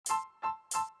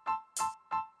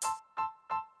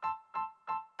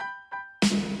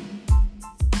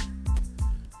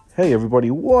Hey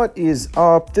everybody, what is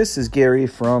up? This is Gary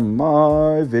from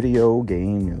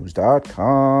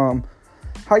myvideogamenews.com.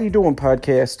 How you doing,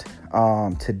 podcast?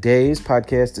 Today's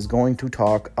podcast is going to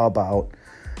talk about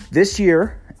this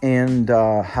year and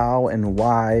how and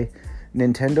why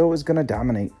Nintendo is going to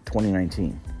dominate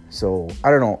 2019. So, I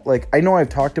don't know. I know I've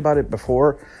talked about it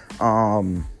before,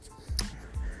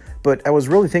 but I was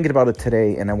really thinking about it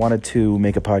today, and I wanted to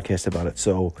make a podcast about it.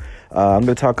 So I'm going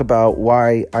to talk about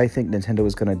why I think Nintendo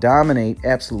is going to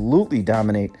absolutely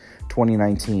dominate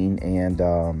 2019,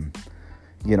 and,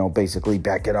 basically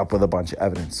back it up with a bunch of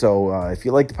evidence. So if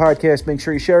you like the podcast, make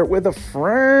sure you share it with a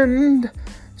friend.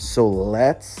 So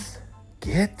let's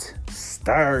get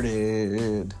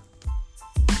started.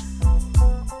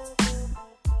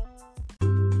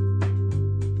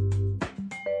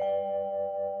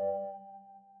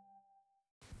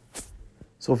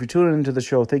 So if you're tuning into the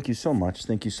show, thank you so much.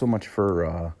 Thank you so much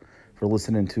for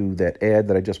listening to that ad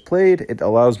that I just played. It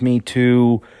allows me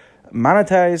to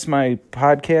monetize my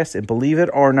podcast, and believe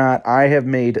it or not, I have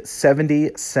made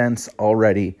 70 cents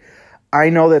already.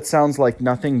 I know that sounds like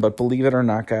nothing, but believe it or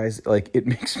not, guys, it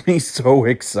makes me so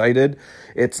excited.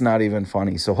 It's not even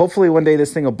funny. So hopefully one day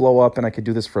this thing will blow up and I could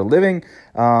do this for a living.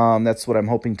 That's what I'm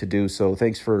hoping to do. So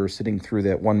thanks for sitting through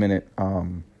that 1 minute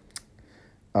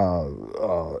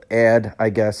ad, I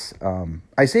guess.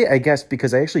 I say I guess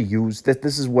because I actually use that.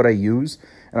 This is what I use,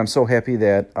 and I'm so happy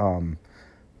that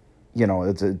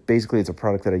it's a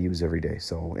product that I use every day.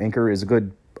 So Anchor is a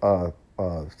good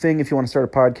thing if you want to start a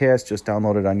podcast. Just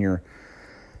download it on your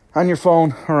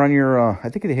phone or on your I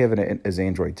think they have it as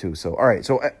Android too. So all right,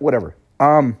 so whatever.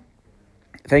 Thank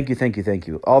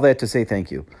you. All that to say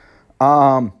thank you.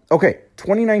 Okay,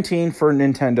 2019 for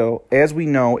Nintendo, as we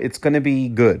know, it's going to be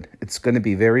good. It's going to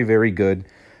be very, very good.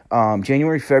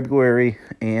 January, February,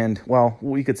 and, well,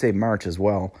 we could say March as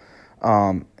well,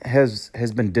 has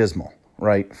been dismal,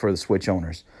 right, for the Switch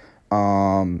owners.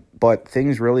 But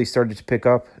things really started to pick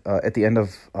up at the end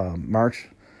of March.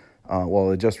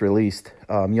 It just released.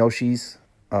 Yoshi's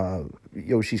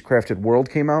Crafted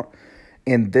World came out,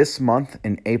 and this month,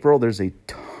 in April, there's a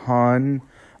ton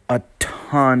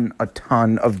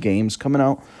of games coming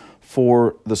out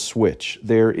for the Switch.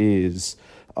 There is,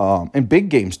 and big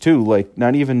games too,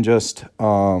 not even just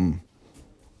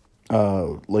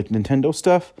Nintendo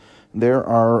stuff. There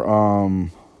are,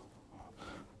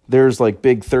 there's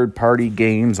big third-party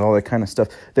games, all that kind of stuff.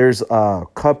 There's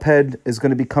Cuphead is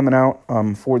going to be coming out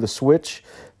for the Switch.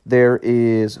 There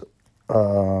is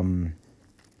Mortal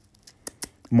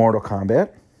Kombat.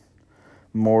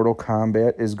 Mortal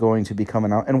Kombat is going to be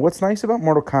coming out. And what's nice about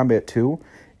Mortal Kombat 2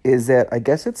 is that I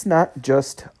guess it's not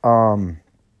just a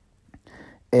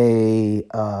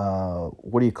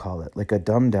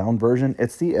dumbed down version.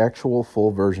 It's the actual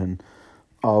full version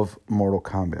of Mortal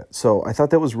Kombat. So I thought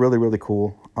that was really, really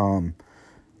cool.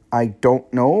 I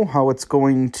don't know how it's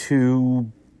going to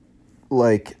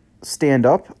stand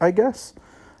up, I guess.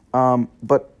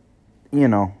 But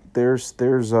there's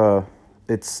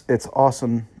it's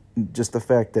awesome. Just the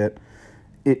fact that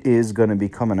it is going to be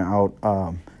coming out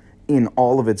in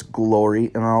all of its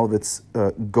glory and all of its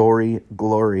gory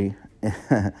glory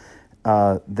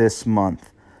this month.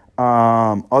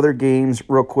 Other games,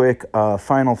 real quick.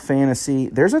 Final Fantasy.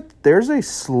 There's a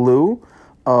slew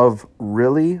of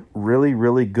really, really,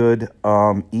 really good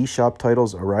eShop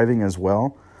titles arriving as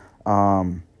well.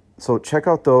 So check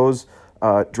out those.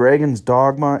 Dragon's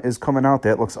Dogma is coming out.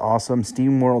 That looks awesome.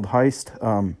 SteamWorld Heist,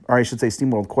 or I should say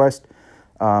SteamWorld Quest.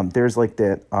 There's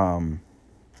that,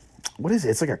 what is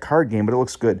it? It's like a card game, but it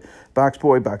looks good. Box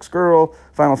Boy, Box Girl,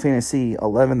 Final Fantasy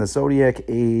 11, The Zodiac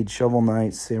Age, Shovel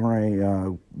Knight,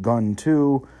 Samurai Gun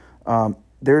 2.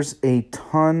 There's a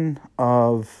ton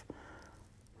of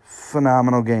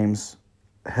phenomenal games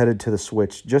headed to the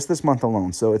Switch just this month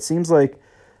alone. So it seems like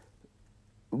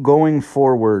going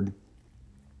forward,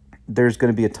 there's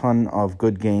going to be a ton of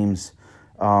good games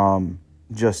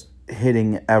just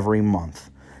hitting every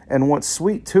month. And what's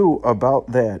sweet, too,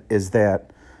 about that is that,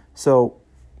 so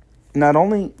not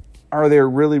only are there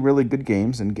really, really good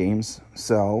games, and games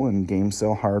sell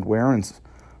hardware, and it's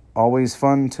always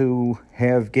fun to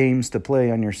have games to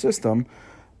play on your system,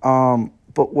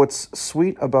 but what's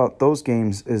sweet about those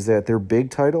games is that they're big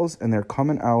titles, and they're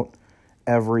coming out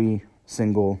every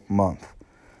single month.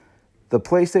 The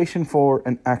PlayStation 4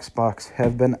 and Xbox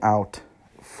have been out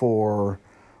for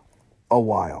a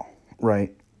while,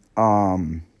 right?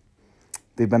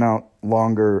 They've been out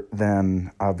longer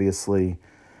than, obviously,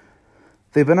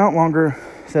 they've been out longer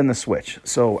than the Switch.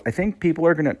 So I think people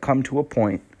are going to come to a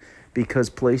point, because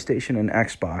PlayStation and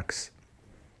Xbox,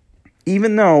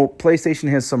 even though PlayStation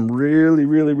has some really,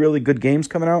 really, really good games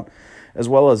coming out, as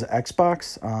well as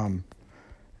Xbox.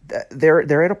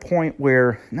 They're at a point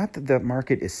where, not that the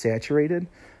market is saturated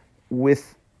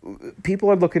with, people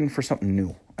are looking for something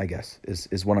new, I guess,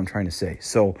 is what I'm trying to say.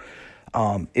 So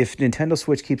if Nintendo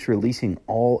Switch keeps releasing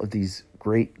all of these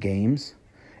great games,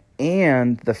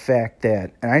 and the fact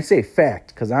that, and I say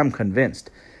fact because I'm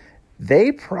convinced,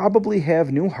 they probably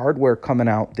have new hardware coming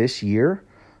out this year.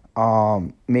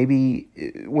 Maybe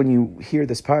when you hear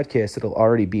this podcast, it'll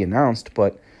already be announced,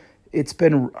 but it's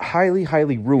been highly,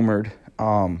 highly rumored,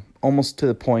 almost to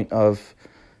the point of,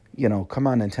 come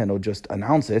on, Nintendo, just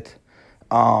announce it.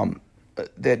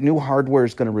 That new hardware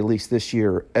is going to release this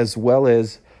year, as well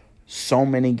as so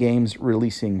many games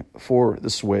releasing for the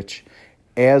Switch,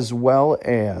 as well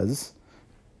as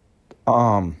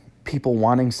people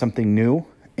wanting something new,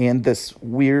 and this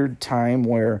weird time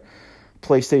where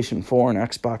PlayStation 4 and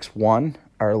Xbox One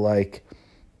are like,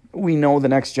 we know the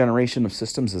next generation of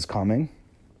systems is coming,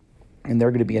 and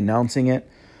they're going to be announcing it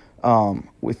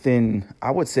within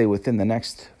the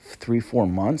next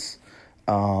 3-4 months.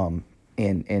 From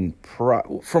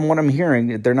what I'm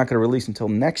hearing, they're not going to release until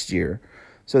next year.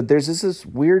 So there's this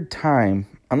weird time,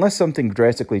 unless something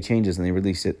drastically changes and they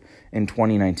release it in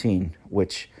 2019,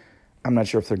 which I'm not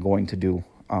sure if they're going to do,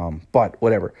 but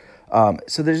whatever.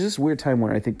 So there's this weird time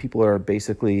where I think people are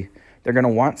basically, they're going to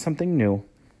want something new.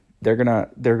 They're going to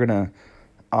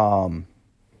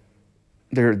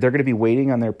be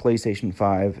waiting on their PlayStation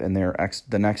 5 and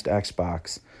the next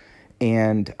Xbox.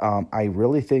 And I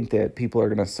really think that people are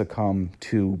going to succumb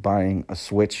to buying a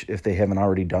Switch if they haven't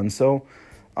already done so,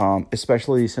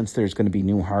 especially since there's going to be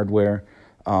new hardware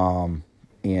and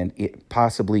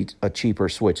possibly a cheaper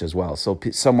Switch as well. So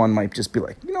someone might just be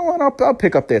like, you know what, I'll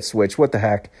pick up that Switch. What the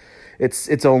heck?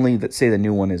 It's only that, say the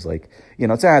new one is like,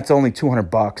 it's only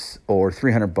 $200 or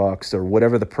 $300 or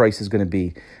whatever the price is going to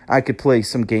be. I could play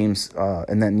some games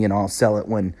and then, I'll sell it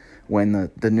when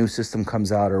the new system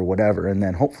comes out or whatever. And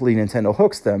then hopefully Nintendo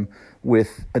hooks them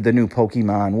with the new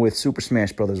Pokemon, with Super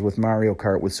Smash Brothers, with Mario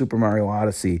Kart, with Super Mario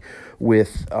Odyssey,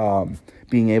 with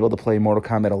being able to play Mortal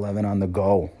Kombat 11 on the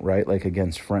go, right? Like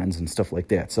against friends and stuff like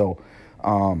that. So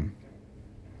I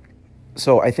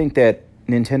think that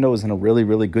Nintendo is in a really,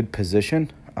 really good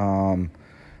position.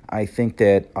 I think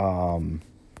that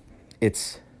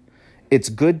it's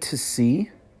good to see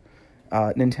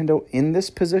Nintendo in this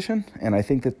position, and I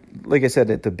think that, like I said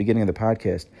at the beginning of the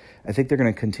podcast, I think they're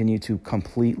going to continue to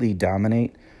completely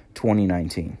dominate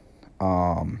 2019.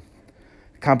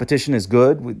 Competition is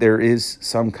good. There is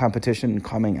some competition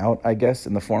coming out, I guess,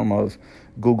 in the form of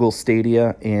Google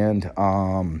Stadia and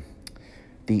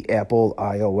the Apple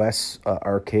iOS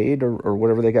arcade or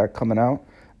whatever they got coming out.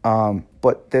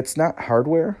 But that's not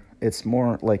hardware. It's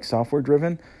more like software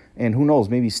driven. And who knows,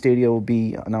 maybe Stadia will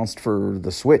be announced for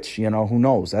the Switch, who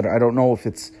knows? I don't know if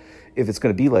it's going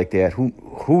to be like that.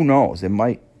 Who knows? It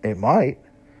might.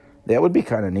 That would be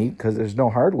kind of neat because there's no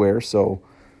hardware. So,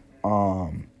 we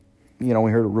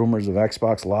heard rumors of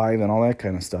Xbox Live and all that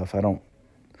kind of stuff. I don't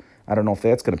know if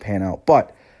that's going to pan out.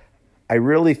 But I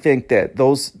really think that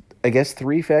those, I guess,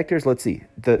 3 factors. Let's see.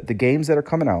 The games that are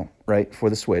coming out, right, for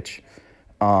the Switch,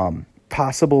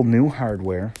 possible new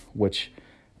hardware, which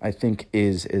I think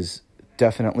is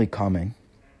definitely coming.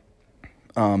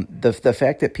 The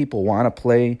fact that people want to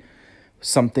play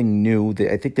something new,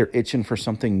 I think they're itching for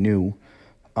something new,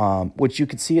 which you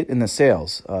could see it in the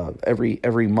sales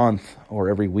every month or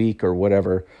every week or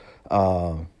whatever.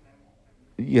 Or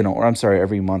I'm sorry,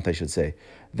 every month I should say.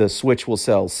 The Switch will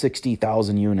sell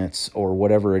 60,000 units or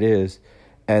whatever it is,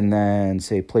 and then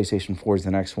say PlayStation 4 is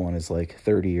the next one is like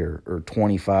 30 or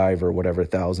 25 or whatever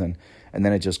thousand, and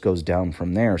then it just goes down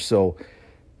from there. So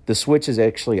the Switch is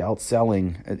actually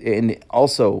outselling, and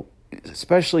also,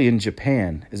 especially in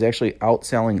Japan, is actually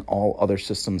outselling all other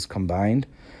systems combined,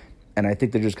 and I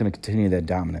think they're just going to continue that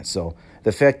dominance. So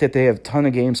the fact that they have a ton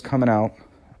of games coming out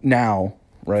now,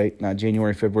 right, not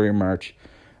January, February, or March,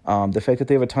 the fact that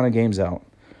they have a ton of games out,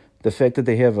 the fact that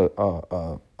they have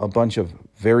a bunch of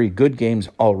very good games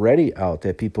already out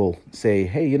that people say,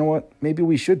 hey, you know what, maybe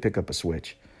we should pick up a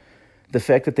Switch. The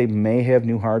fact that they may have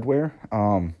new hardware,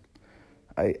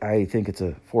 I think it's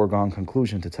a foregone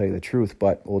conclusion to tell you the truth,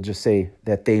 but we'll just say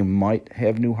that they might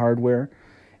have new hardware,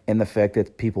 and the fact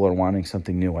that people are wanting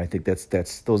something new. I think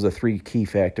those are 3 key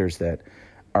factors that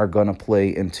are going to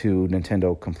play into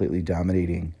Nintendo completely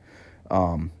dominating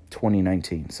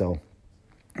 2019. So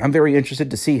I'm very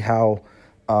interested to see how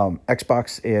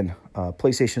Xbox and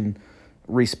PlayStation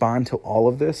respond to all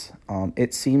of this.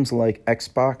 It seems like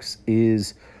Xbox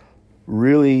is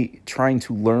really trying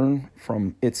to learn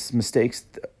from its mistakes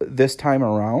this time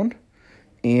around,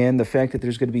 and the fact that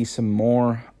there's going to be some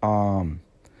more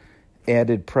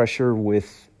added pressure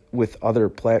with other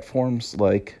platforms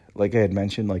like I had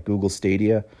mentioned, like Google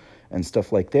Stadia and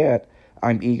stuff like that.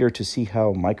 I'm eager to see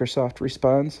how Microsoft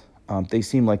responds. They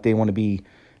seem like they want to be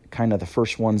kind of the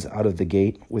first ones out of the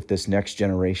gate with this next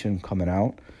generation coming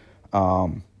out.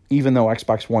 Even though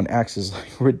Xbox One X is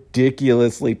like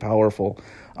ridiculously powerful.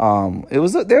 There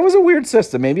was a weird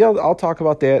system. Maybe I'll talk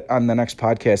about that on the next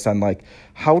podcast on like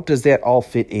how does that all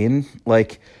fit in?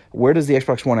 Like where does the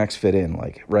Xbox One X fit in?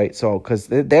 Like, right? So because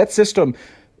that system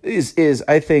is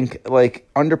I think like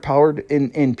underpowered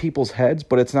in people's heads,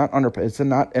 but it's not not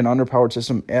an underpowered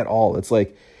system at all. It's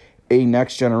like a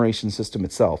next generation system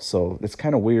itself. So it's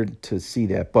kind of weird to see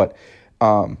that, but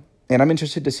and I'm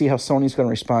interested to see how Sony's going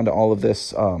to respond to all of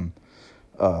this.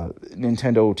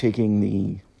 Nintendo taking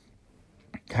the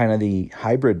kind of the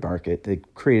hybrid market. They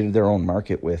created their own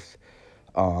market with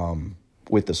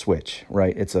the Switch,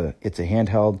 right? It's a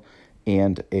handheld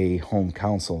and a home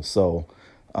console. So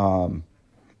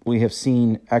we have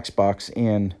seen Xbox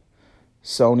and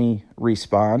Sony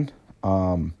respond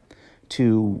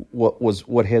to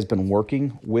what has been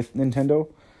working with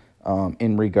Nintendo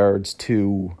in regards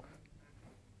to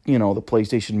the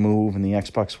PlayStation Move and the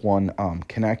Xbox One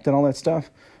Kinect and all that stuff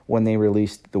when they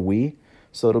released the Wii.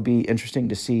 So it'll be interesting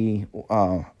to see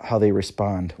how they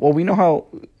respond. Well, we know how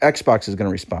Xbox is going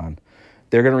to respond.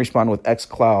 They're going to respond with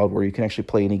xCloud, where you can actually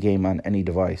play any game on any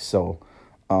device. So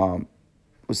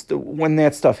when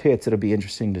that stuff hits, it'll be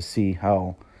interesting to see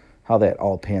how that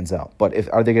all pans out. But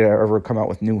are they going to ever come out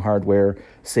with new hardware,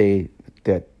 say,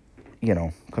 that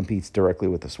competes directly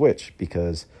with the Switch?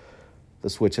 Because the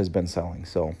Switch has been selling.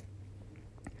 So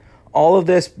all of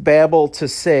this babble to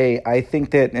say, I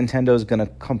think that Nintendo is going to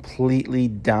completely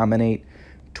dominate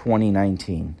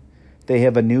 2019. They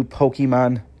have a new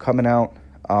Pokemon coming out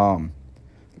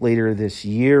later this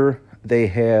year.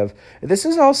 This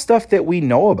is all stuff that we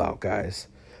know about, guys.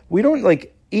 We don't,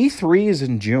 E3 is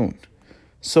in June.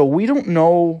 So we don't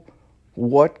know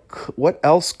what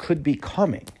else could be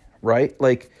coming, right?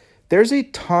 Like, there's a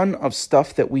ton of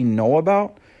stuff that we know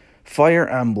about. Fire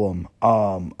Emblem,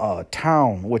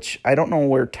 Town, which I don't know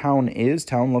where Town is.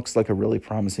 Town looks like a really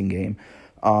promising game.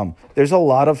 There's a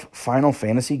lot of Final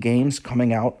Fantasy games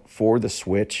coming out for the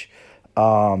Switch.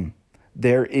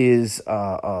 There is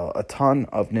a ton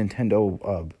of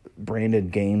Nintendo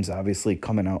branded games, obviously,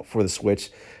 coming out for the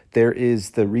Switch. There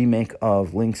is the remake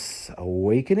of Link's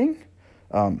Awakening,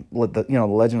 the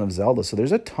Legend of Zelda. So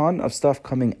there's a ton of stuff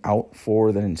coming out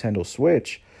for the Nintendo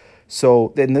Switch.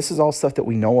 So then this is all stuff that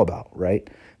we know about, right?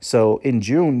 So in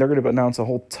June, they're going to announce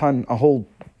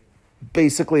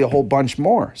basically a whole bunch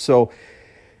more. So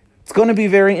it's going to be a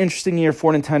very interesting year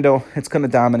for Nintendo. It's going to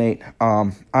dominate.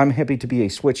 I'm happy to be a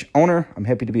Switch owner. I'm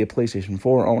happy to be a PlayStation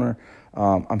 4 owner.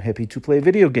 I'm happy to play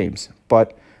video games.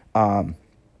 But I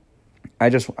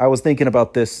was thinking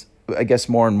about this, I guess,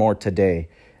 more and more today.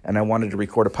 And I wanted to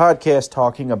record a podcast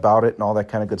talking about it and all that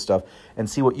kind of good stuff and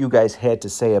see what you guys had to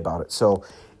say about it. So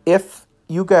if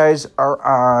you guys are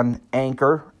on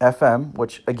Anchor FM,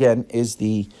 which again is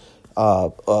the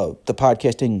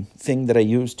podcasting thing that I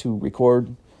use to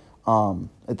record, the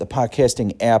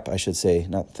podcasting app, I should say,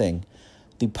 not thing,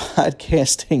 the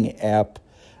podcasting app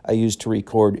I use to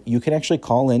record, you can actually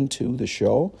call into the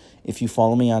show if you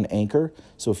follow me on Anchor.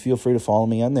 So feel free to follow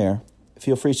me on there.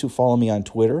 Feel free to follow me on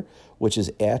Twitter, which is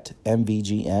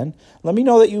 @MVGN. Let me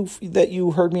know that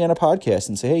you heard me on a podcast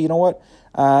and say, hey, you know what?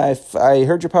 I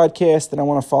heard your podcast and I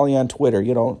want to follow you on Twitter.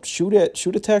 Shoot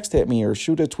a text at me or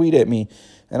shoot a tweet at me,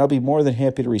 and I'll be more than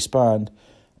happy to respond.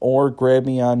 Or grab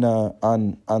me on the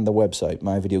website,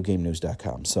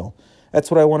 myvideogamenews.com. So that's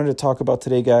what I wanted to talk about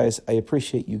today, guys. I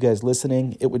appreciate you guys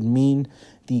listening. It would mean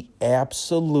the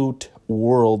absolute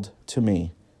world to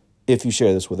me if you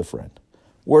share this with a friend.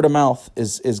 Word of mouth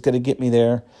is going to get me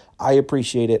there. I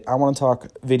appreciate it. I want to talk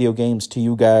video games to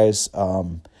you guys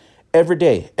every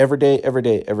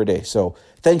day. So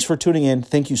thanks for tuning in.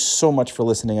 Thank you so much for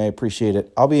listening. I appreciate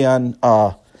it. I'll be on.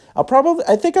 I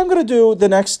think I'm going to do the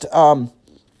next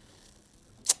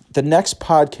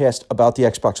podcast about the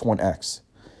Xbox One X,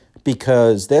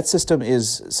 because that system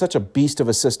is such a beast of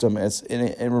a system.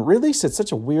 It released at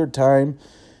such a weird time.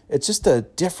 It's just a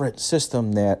different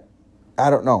system that I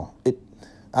don't know.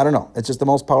 It's just the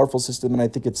most powerful system, and I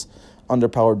think it's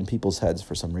underpowered in people's heads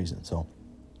for some reason. So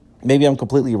maybe I'm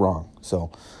completely wrong.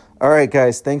 So, all right,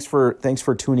 guys, thanks for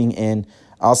tuning in.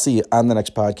 I'll see you on the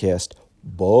next podcast.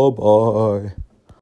 Bye-bye.